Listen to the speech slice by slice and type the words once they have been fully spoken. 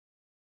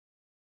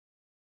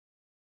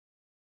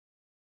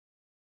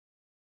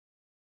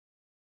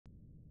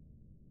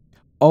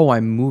Oh,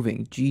 I'm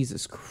moving.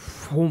 Jesus.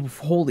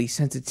 Holy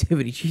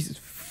sensitivity. Jesus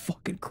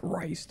fucking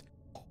Christ.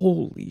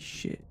 Holy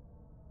shit.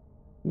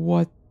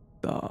 What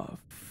the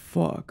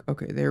fuck?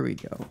 Okay, there we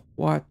go.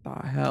 What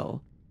the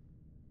hell?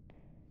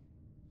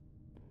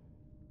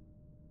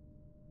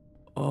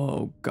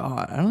 Oh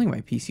god. I don't think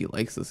my PC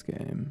likes this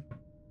game.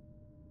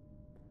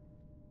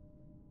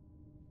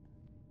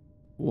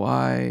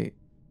 Why?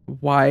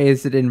 Why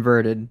is it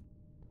inverted?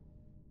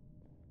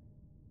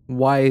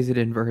 Why is it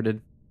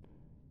inverted?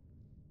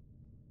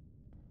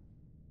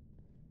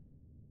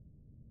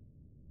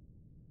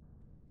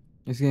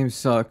 This game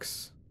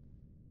sucks.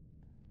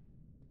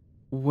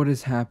 What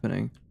is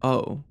happening?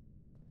 Oh.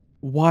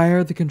 Why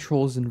are the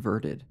controls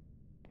inverted?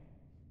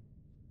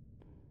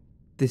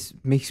 This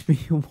makes me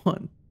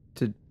want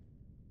to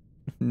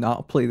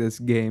not play this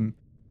game.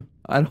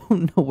 I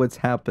don't know what's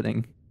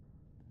happening.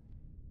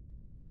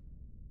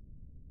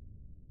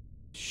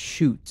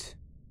 Shoot.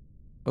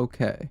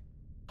 Okay.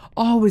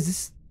 Oh, is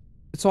this...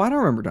 So I don't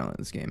remember downloading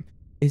this game.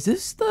 Is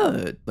this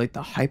the, like,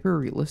 the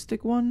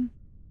hyper-realistic one?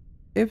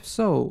 If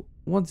so,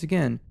 once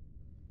again,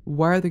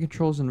 why are the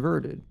controls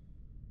inverted?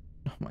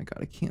 Oh my god,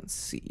 I can't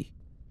see.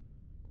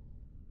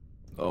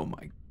 Oh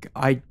my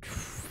god,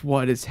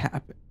 what is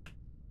happening?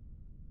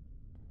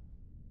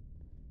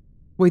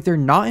 Wait, they're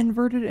not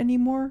inverted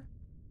anymore?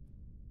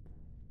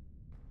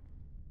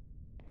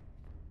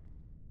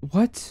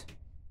 What?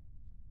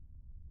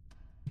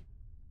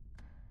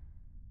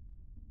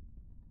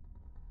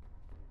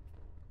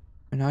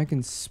 And I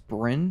can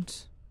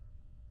sprint?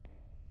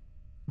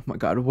 Oh my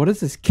god, what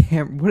is this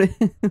camera?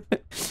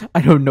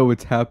 I don't know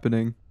what's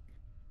happening.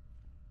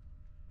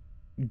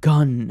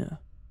 Gun.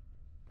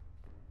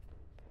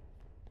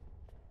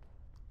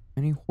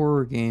 Any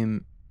horror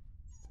game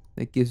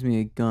that gives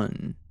me a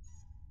gun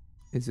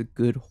is a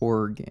good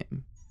horror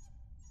game.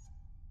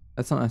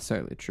 That's not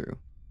necessarily true.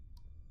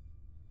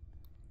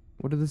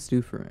 What did this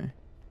do for me?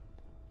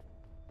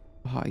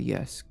 Ah,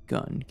 yes,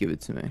 gun. Give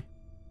it to me.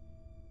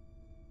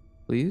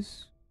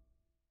 Please?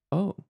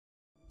 Oh.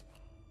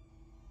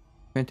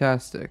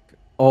 Fantastic.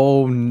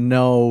 Oh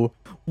no.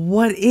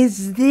 What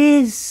is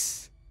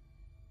this?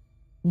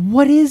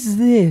 What is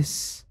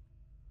this?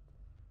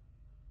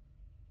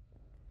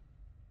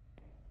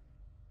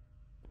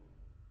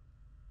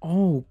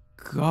 Oh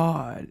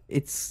god.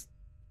 It's...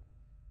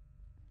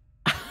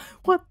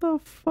 What the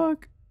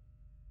fuck?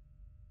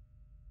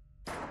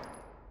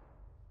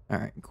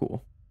 Alright,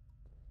 cool.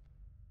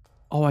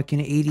 Oh, I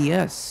can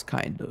ADS,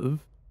 kind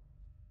of.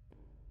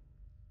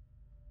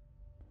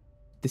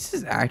 This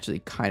is actually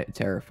kind of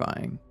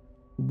terrifying.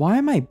 Why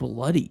am I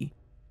bloody?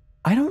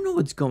 I don't know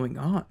what's going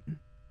on.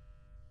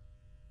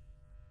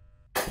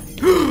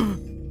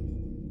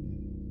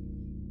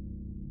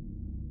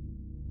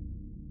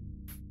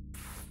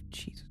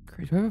 Jesus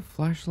Christ. Do I have a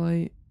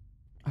flashlight?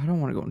 I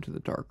don't want to go into the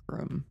dark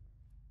room.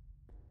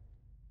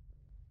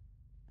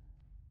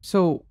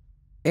 So,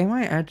 am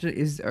I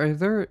actually... Are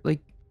there,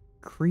 like,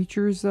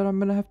 creatures that I'm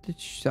gonna have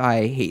to...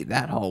 I hate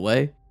that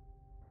hallway.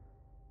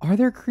 Are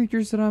there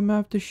creatures that I'm gonna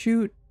have to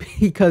shoot?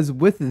 Because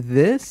with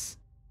this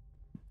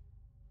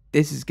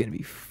is gonna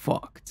be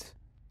fucked.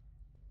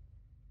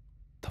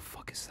 The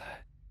fuck is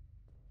that?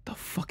 The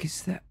fuck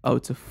is that? Oh,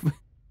 it's a...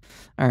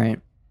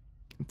 Alright.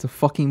 It's a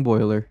fucking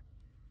boiler.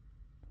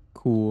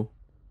 Cool.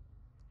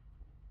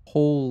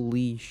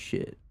 Holy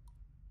shit.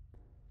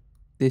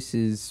 This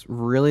is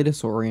really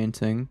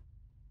disorienting.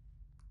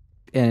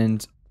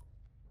 And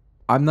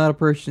I'm not a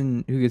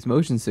person who gets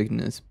motion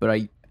sickness, but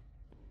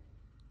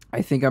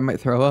I think I might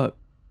throw up.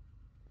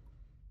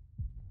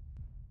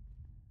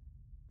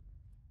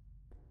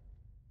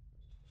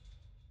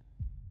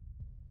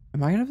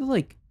 Am I gonna have to,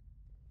 like,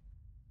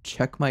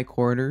 check my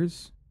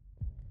corners?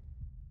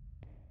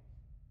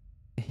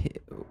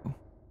 Ew.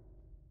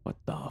 What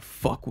the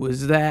fuck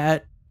was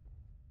that?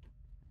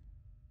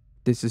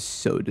 This is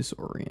so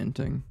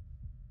disorienting.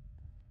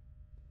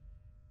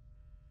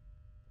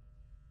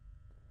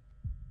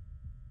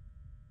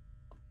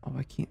 Oh,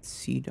 I can't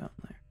see down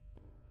there.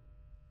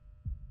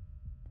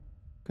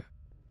 Okay.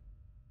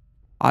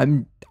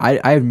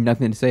 I have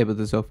nothing to say about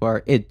this so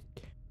far. It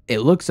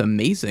looks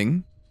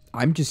amazing.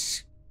 I'm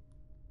just...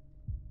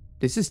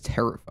 This is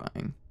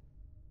terrifying.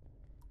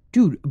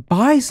 Dude,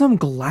 buy some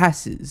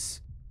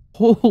glasses.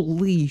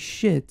 Holy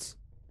shit.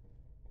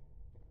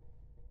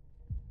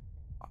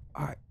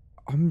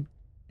 I'm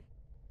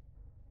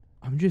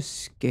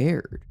just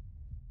scared.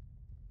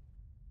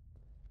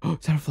 Oh,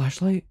 is that a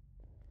flashlight?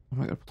 Oh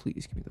my god,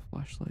 please give me the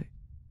flashlight.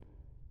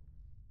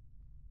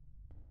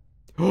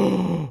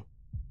 Oh,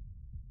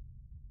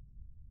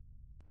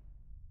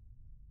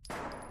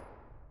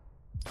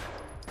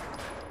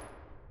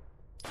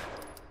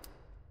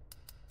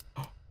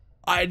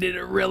 I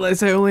didn't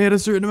realize I only had a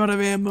certain amount of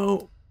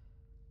ammo.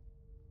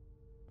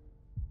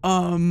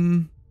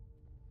 I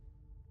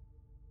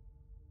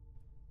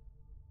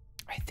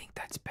think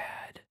that's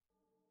bad.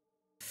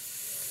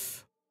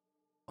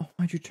 Oh,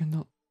 why'd you turn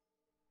the...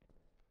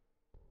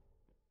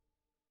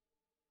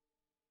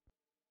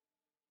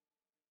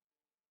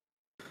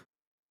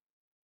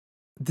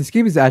 This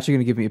game is actually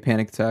gonna give me a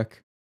panic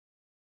attack.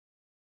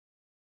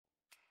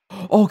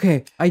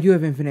 Okay, I do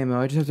have infinite ammo.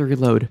 I just have to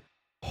reload.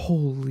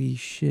 Holy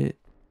shit.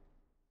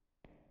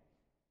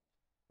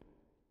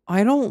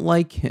 I don't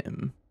like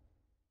him.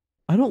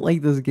 I don't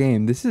like this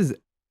game. This is...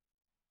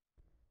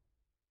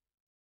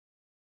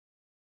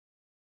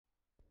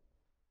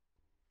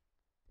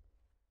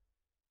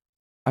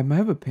 I might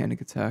have a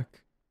panic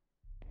attack.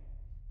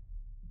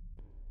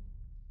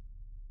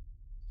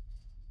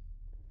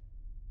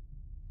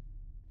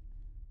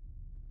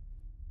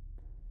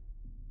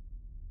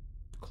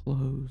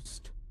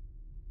 Closed.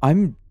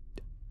 I'm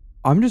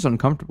just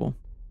uncomfortable.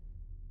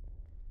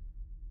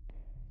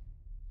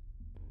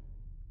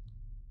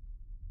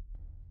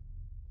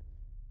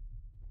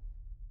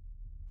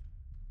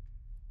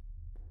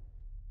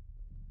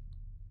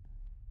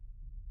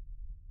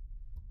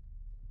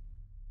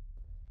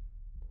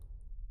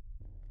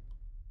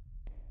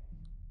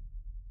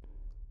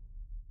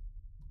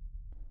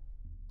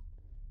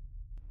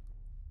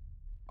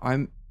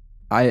 I'm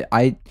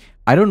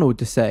I don't know what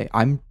to say.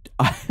 I'm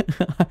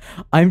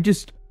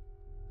just...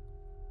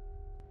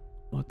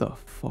 What the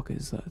fuck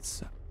is that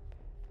sound?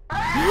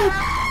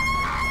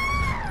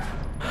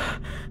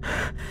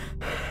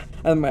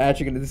 I'm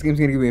actually gonna... This game's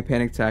gonna give me a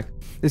panic attack.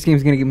 This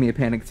game's gonna give me a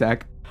panic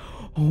attack.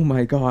 Oh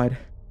my god.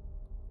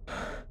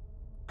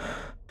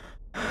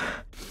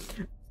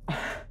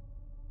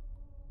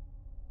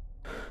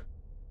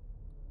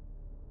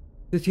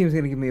 This game's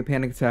gonna give me a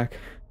panic attack.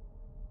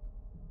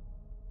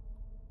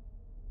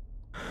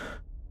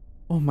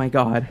 Oh my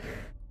god.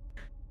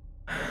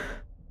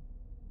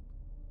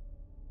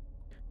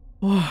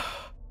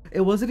 Oh,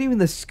 it wasn't even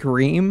the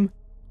scream.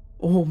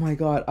 Oh my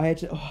god.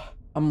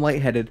 I'm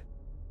lightheaded.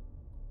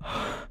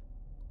 Oh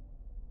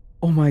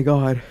my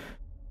god.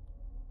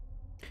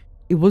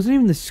 It wasn't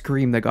even the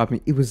scream that got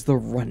me. It was the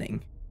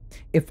running.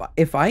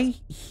 If I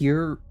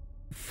hear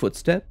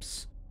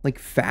footsteps, like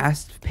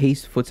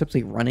fast-paced footsteps,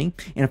 like running,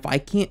 and if I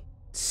can't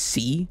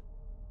see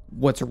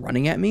what's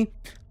running at me,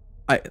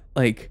 I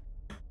like...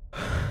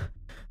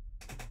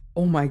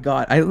 Oh my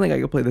god. I don't think I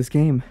can play this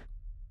game.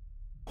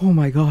 Oh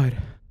my god.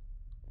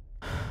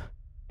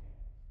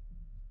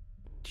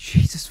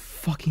 Jesus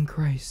fucking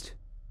Christ.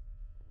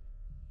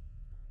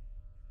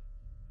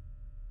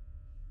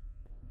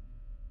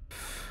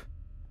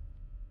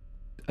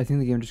 I think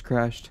the game just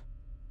crashed.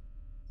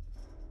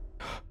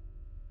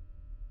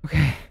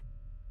 Okay.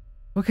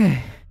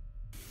 Okay.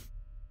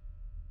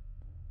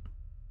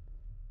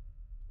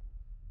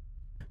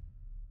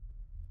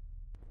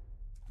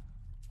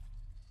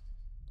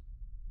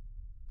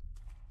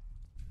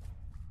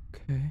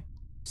 Okay.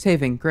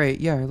 Saving. Great.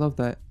 Yeah, I love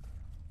that.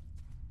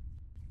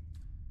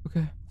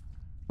 Okay.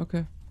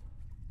 Okay.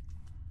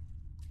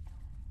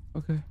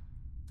 Okay.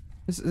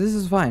 This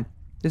is fine.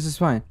 This is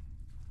fine.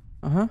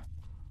 Uh-huh.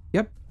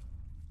 Yep.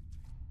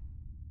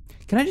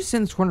 Can I just sit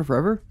in this corner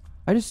forever?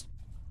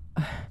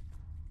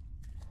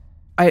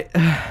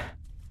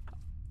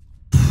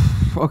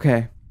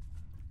 Okay.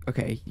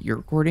 Okay, you're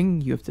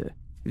recording. You have to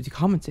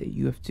commentate.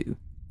 You have to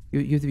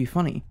be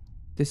funny.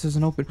 This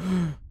isn't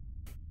open.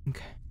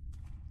 Okay.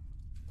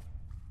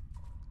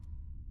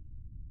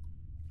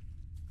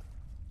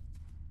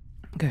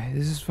 Okay,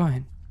 this is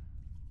fine.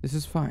 This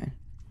is fine.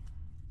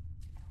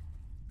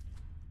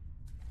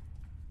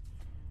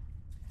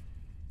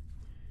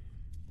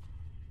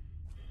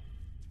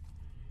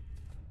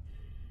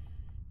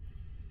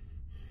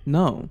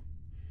 No.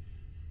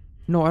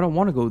 No, I don't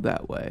want to go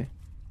that way.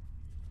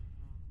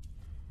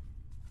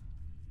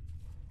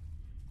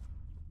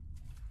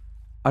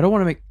 I don't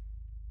want to make...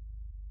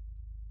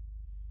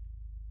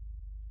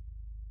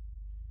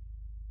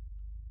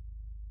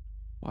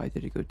 Why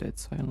did it go dead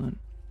silent?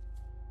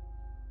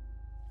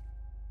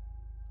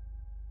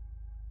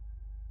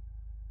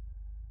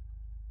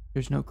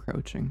 There's no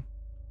crouching.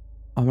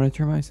 I'm gonna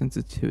turn my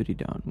sensitivity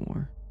down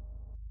more.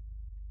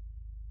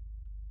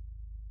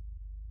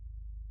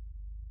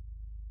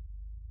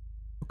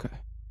 Okay.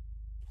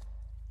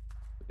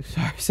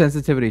 Sorry,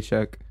 sensitivity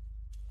check.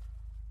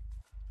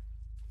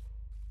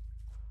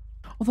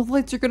 Oh, the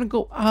lights are gonna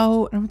go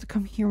out, and I'm gonna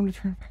come here when I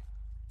turn back.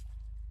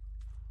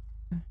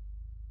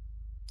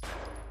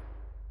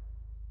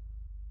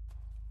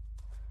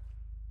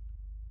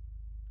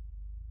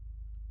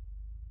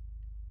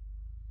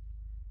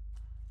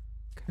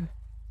 Okay.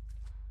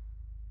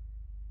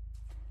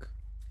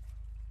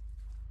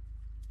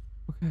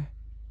 Okay.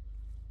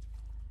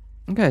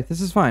 Okay, this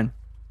is fine.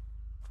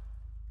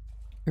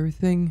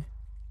 Everything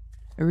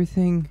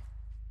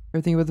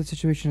about the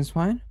situation is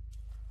fine.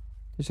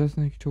 There's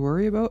nothing to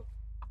worry about.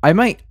 I'm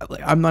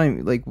not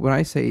even, like, when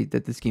I say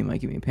that this game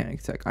might give me a panic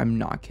attack, I'm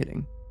not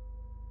kidding.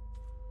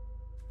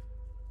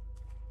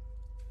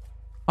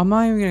 I'm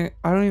not even gonna,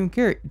 I don't even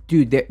care.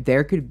 Dude,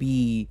 there could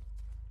be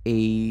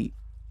a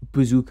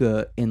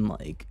bazooka in,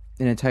 like,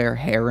 an entire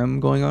harem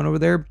going on over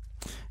there.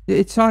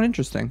 It's not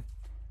interesting.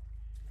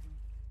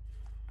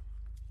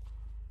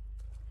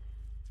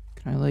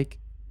 Can I, like...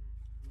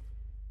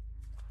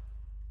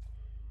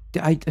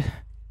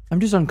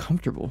 I'm just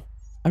uncomfortable.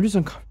 I'm just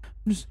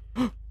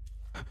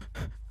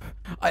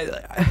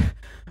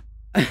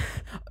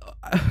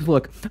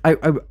Look, I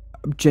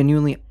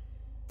genuinely,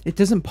 it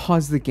doesn't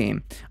pause the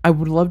game. I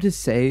would love to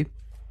say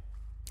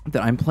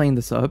that I'm playing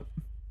this up,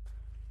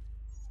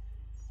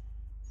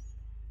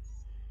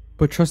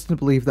 but trust and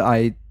believe that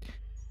I,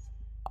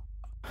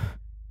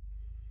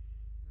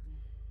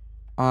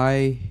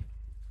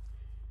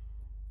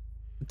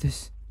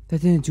 that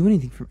didn't do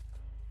anything for me.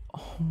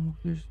 Oh,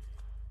 there's,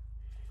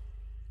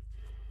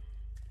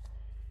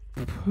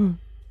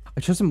 I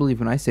trust and believe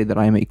when I say that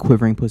I am a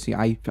quivering pussy.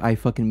 I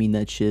fucking mean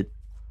that shit.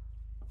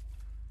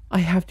 I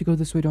have to go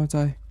this way, don't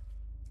I?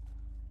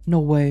 No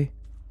way.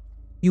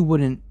 You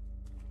wouldn't.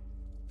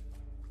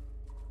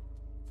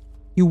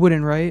 You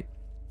wouldn't, right?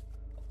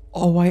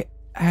 Oh, I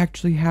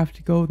actually have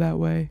to go that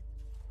way.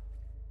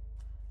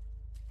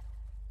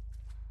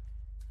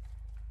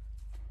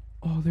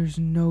 Oh, there's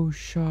no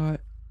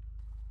shot.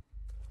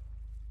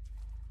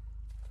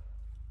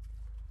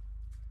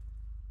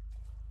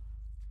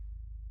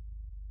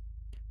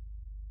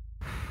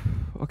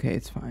 Okay,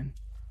 it's fine.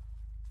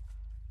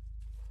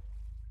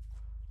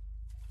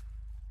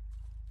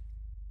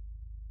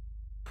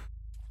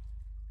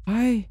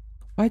 I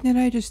why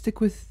didn't I just stick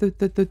with the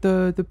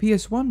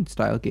PS1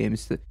 style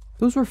games?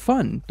 Those were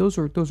fun. Those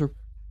are okay.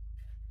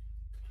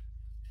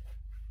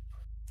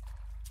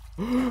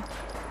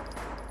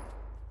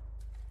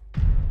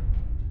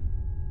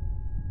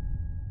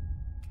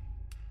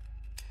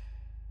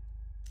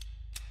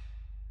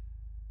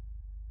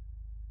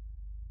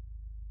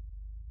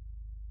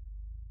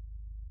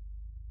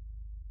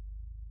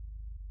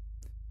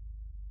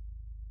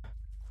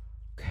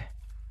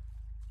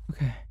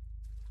 Okay.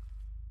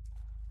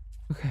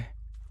 Okay.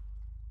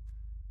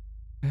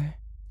 Okay.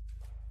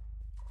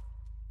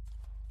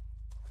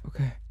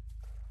 Okay.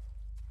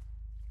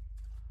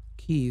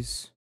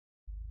 Keys.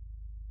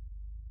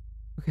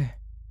 Okay.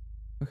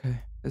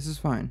 Okay. This is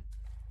fine.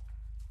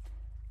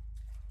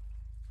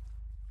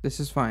 This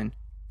is fine.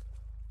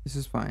 This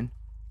is fine.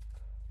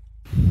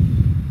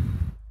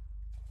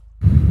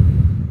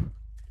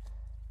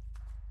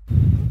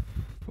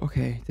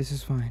 Okay, this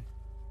is fine.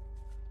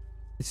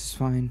 This is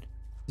fine.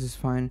 This is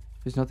fine.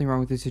 There's nothing wrong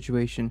with this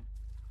situation.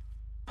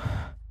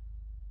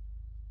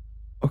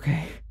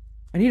 Okay.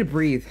 I need to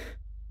breathe.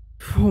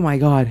 Oh my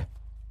god.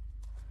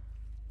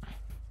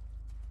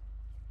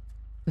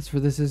 That's for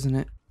this, isn't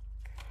it?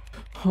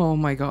 Oh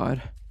my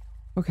god.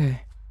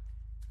 Okay.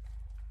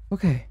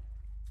 Okay.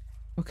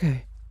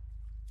 Okay.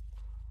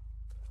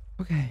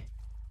 Okay.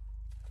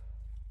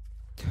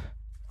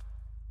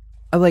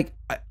 I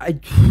I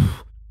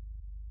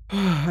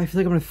feel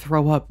like I'm gonna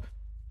throw up.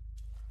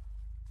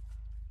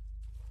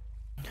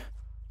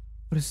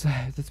 What is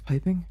that? That's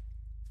piping?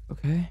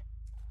 Okay.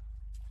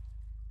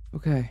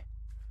 Okay.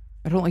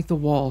 I don't like the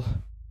wall.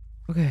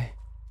 Okay.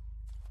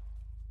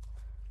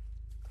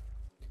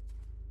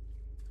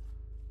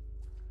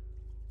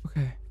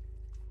 Okay.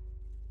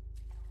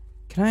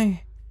 Can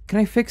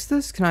I fix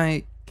this?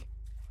 I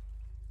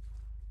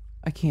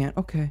can't.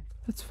 Okay.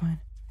 That's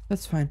fine.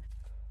 That's fine.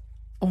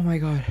 Oh my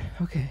god.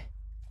 Okay.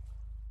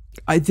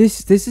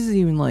 This isn't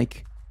even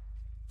like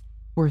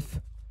worth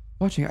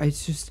watching.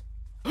 It's just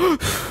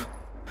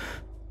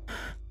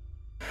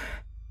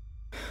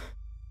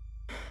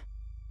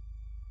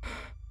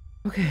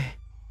okay.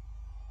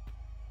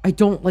 I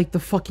don't like the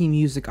fucking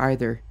music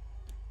either.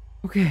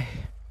 Okay.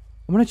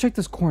 I'm gonna check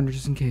this corner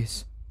just in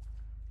case.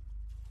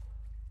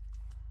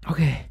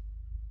 Okay.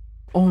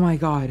 Oh my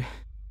god.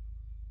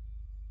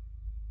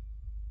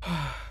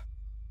 Oh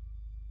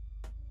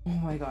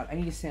my god. I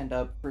need to stand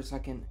up for a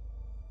second.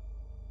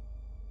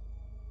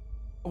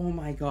 Oh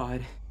my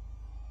god.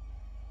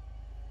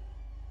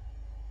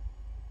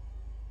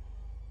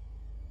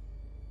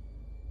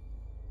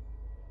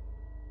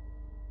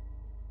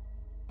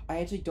 I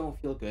actually don't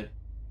feel good.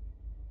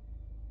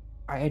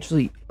 I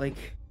actually,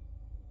 like,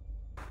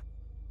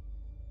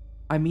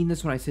 I mean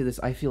this when I say this.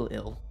 I feel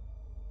ill.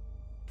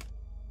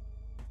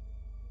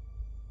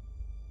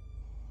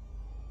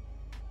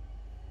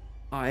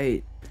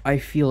 I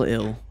feel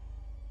ill.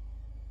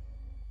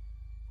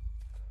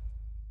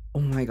 Oh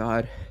my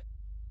god.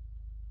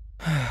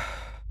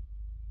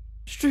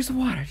 Just drink some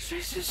water.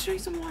 Just drink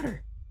some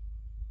water.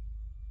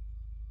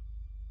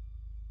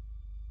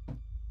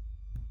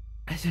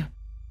 I do.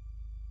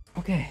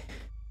 Okay.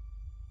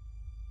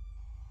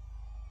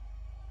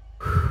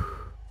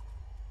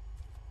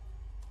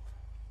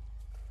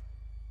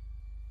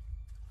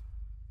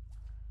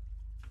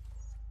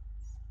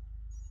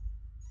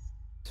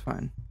 It's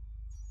fine.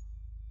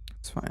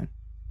 It's fine.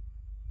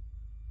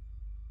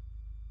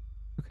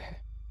 Okay.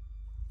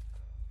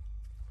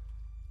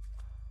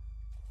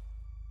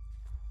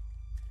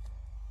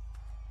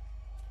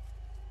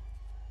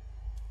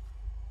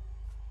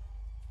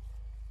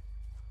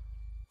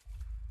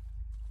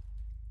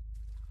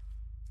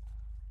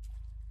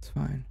 It's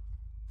fine.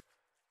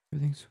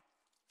 Everything's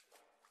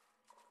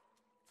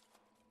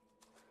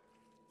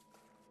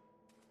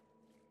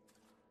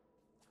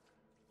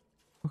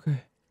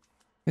okay.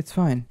 It's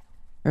fine.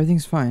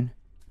 Everything's fine.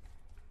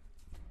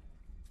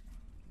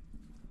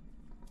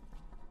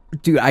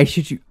 Dude, I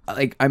should you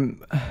like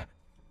I'm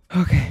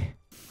okay.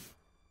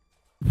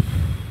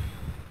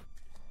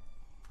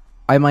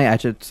 I might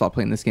actually stop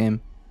playing this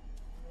game.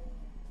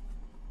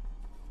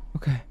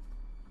 Okay.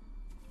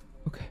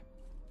 Okay.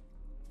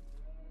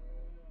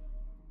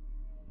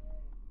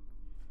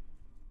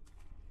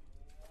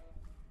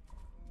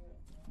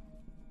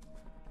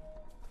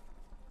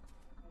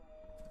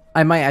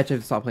 I might actually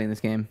have to stop playing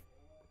this game.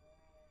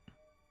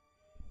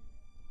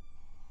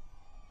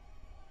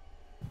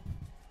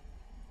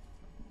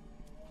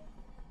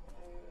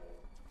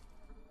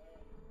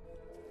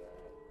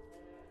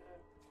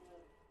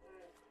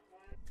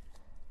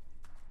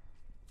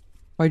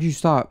 Why'd you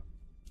stop?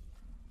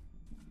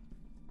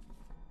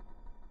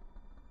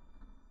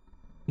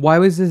 Why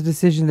was this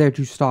decision there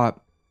to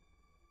stop?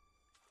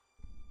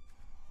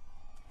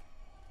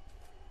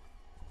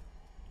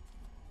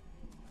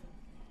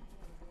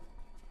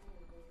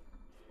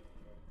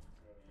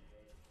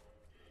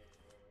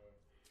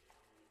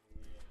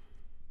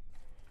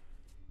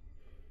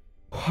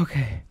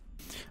 Okay.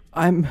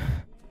 I'm...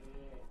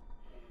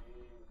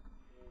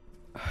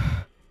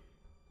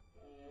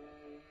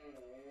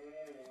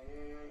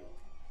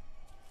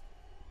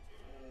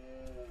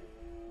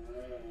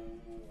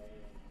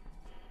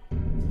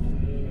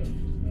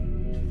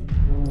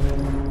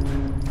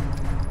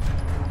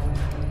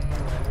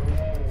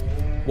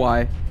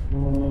 Why?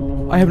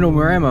 I have no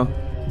more ammo.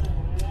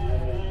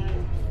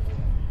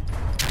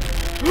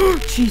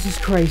 Jesus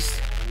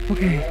Christ.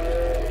 Okay.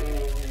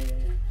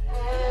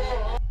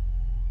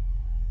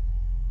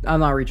 I'm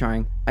not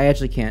retrying. I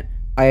actually can't.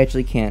 I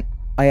actually can't.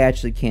 I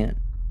actually can't.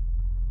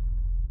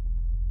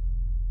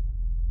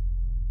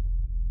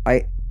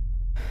 I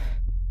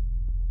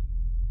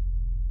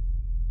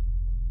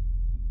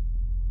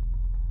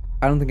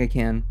don't think I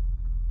can.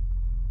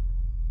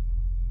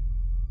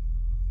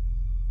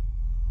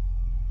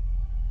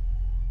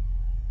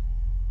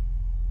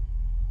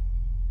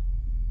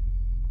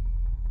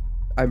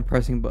 I'm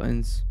pressing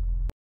buttons.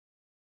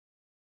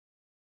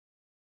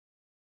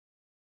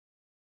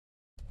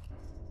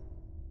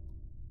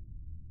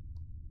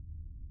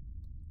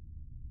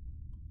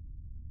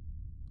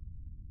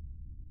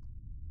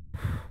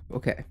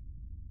 Okay.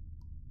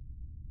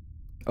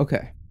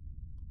 Okay.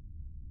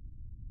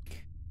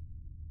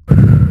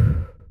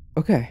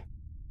 Okay.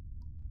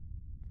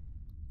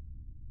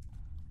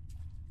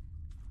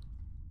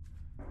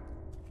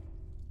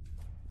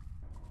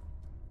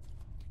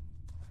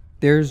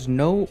 There's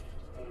no...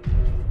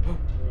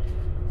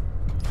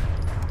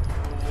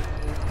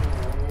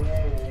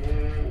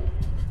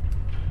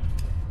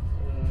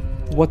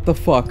 What the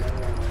fuck?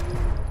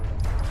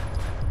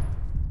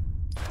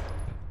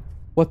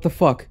 What the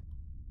fuck?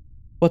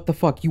 What the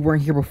fuck? You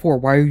weren't here before.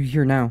 Why are you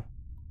here now?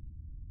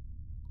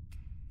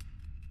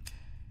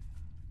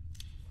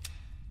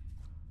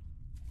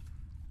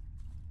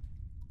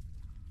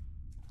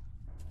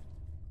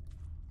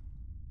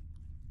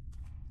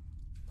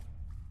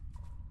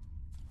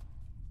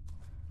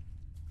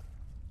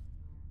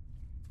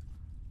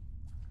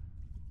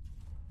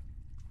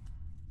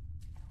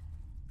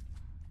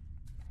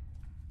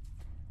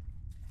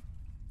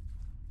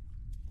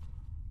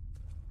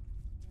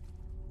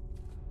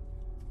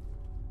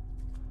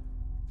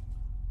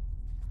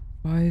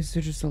 Why is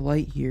there just a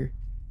light here?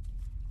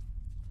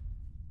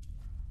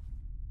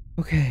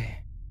 Okay.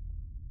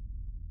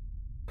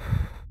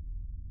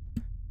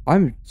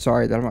 I'm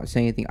sorry that I'm not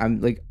saying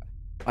anything.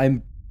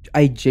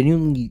 I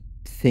genuinely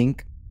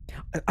think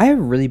I have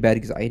really bad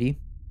anxiety,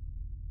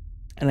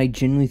 and I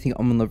genuinely think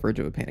I'm on the verge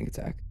of a panic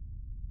attack.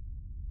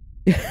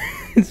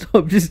 So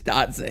I'm just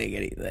not saying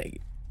anything.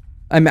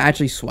 I'm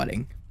actually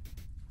sweating.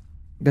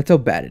 That's how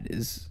bad it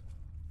is.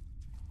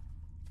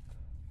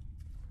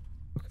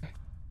 Okay.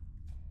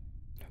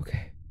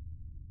 Okay.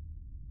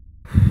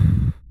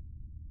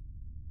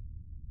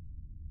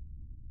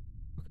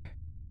 Okay.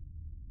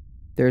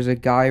 There's a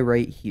guy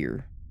right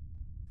here.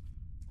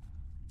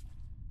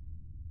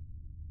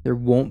 There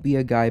won't be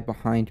a guy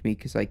behind me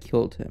because I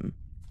killed him.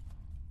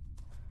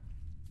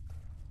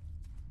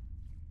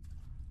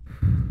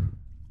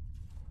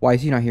 Why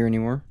is he not here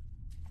anymore?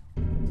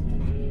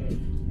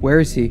 Where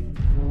is he?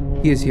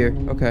 He is here.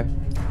 Okay.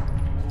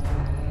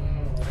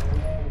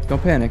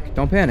 Don't panic.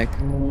 Don't panic.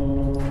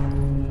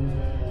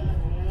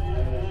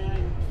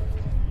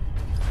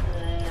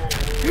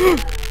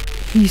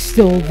 He's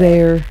still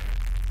there.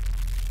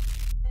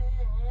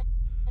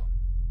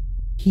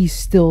 He's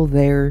still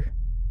there.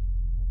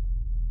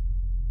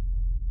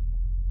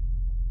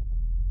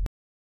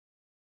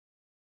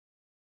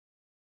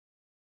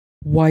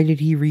 Why did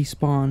he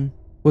respawn?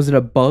 Was it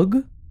a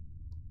bug?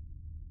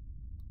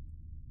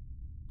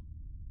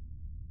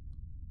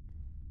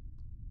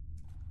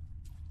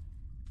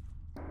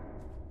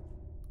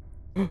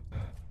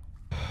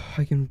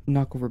 I can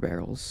knock over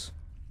barrels.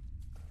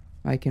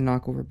 I can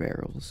knock over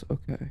barrels.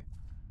 Okay.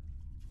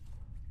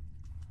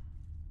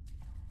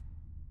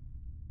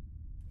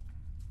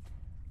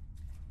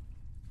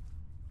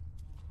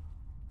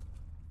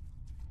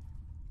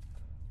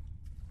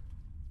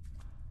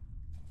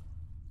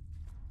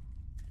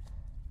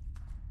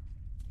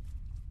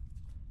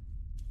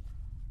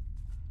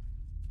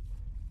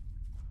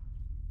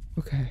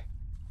 Okay.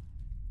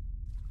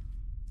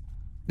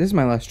 This is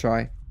my last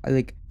try.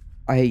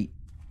 Okay.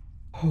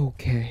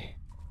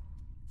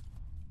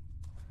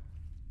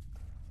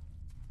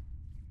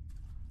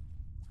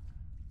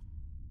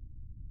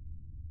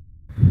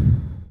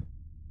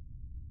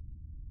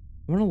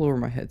 I'm gonna lower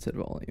my headset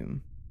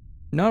volume.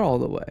 Not all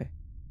the way,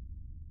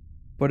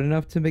 but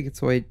enough to make it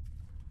so I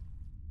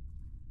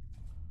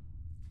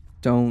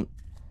don't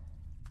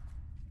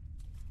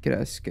get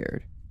as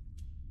scared.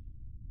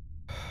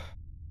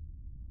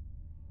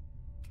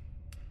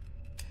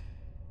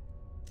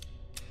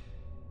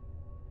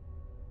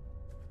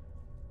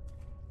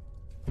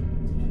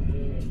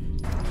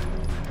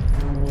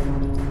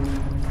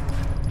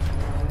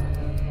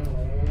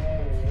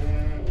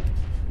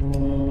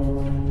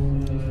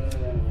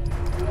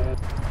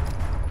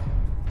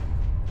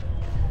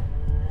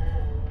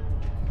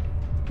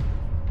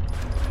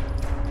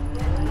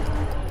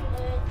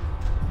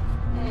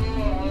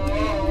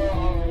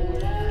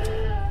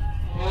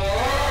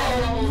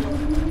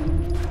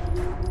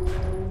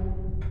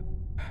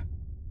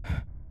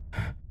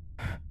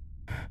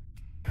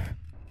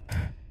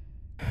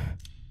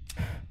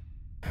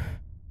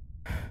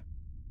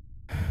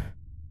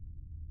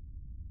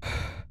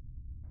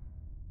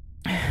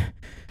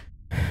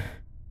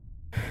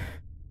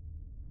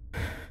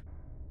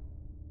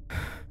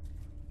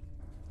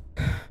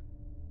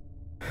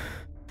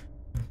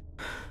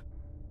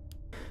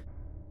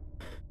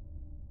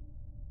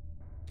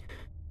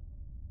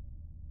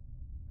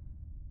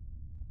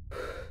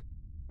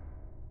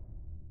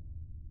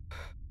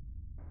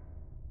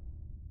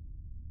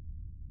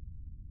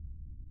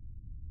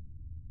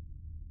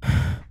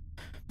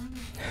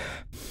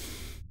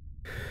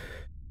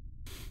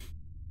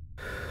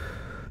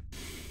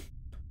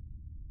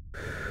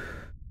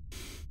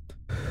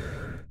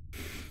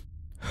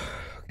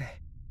 Okay.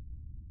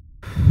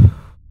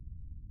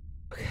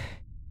 Okay.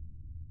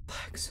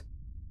 Relax.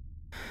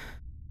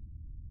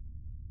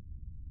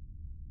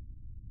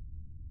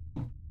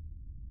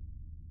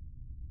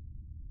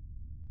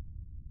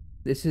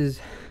 This is...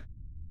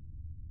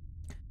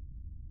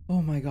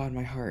 Oh my god,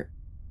 my heart.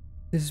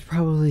 This is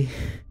probably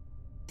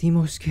the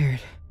most scared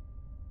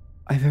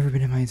I've ever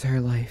been in my entire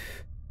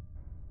life.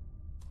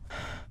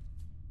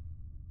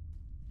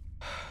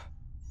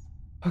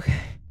 Okay.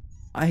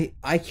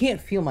 I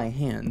can't feel my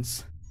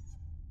hands.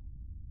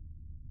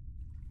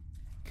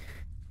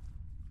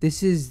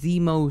 This is the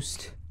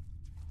most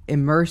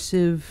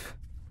immersive,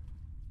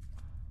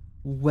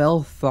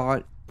 well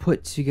thought,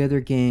 put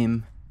together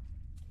game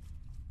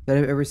that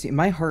I've ever seen.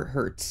 My heart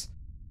hurts.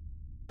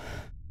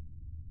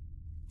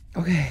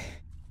 Okay.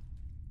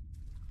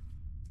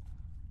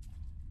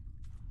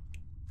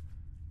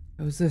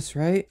 It was this,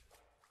 right?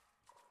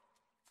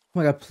 Oh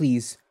my god,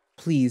 please.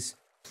 Please.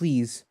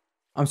 Please.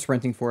 I'm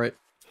sprinting for it.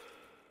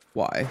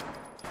 Why?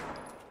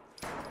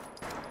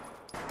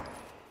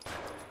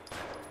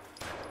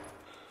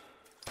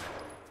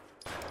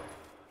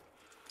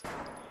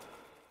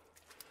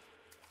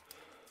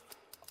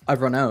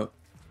 I've run out.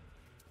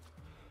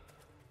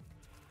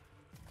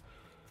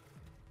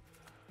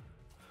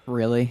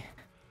 Really?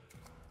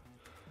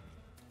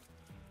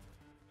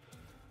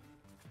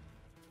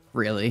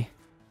 Really?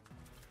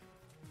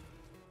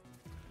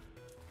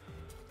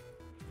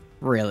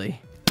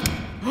 Really?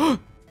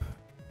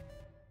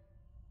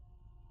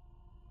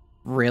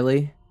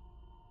 Really?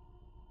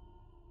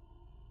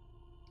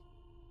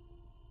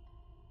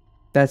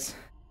 That's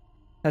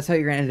how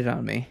you're gonna end it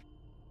on me.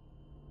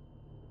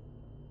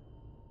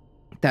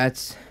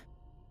 That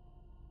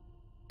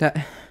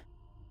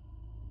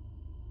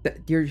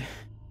you're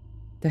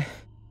that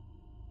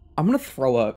I'm gonna throw up.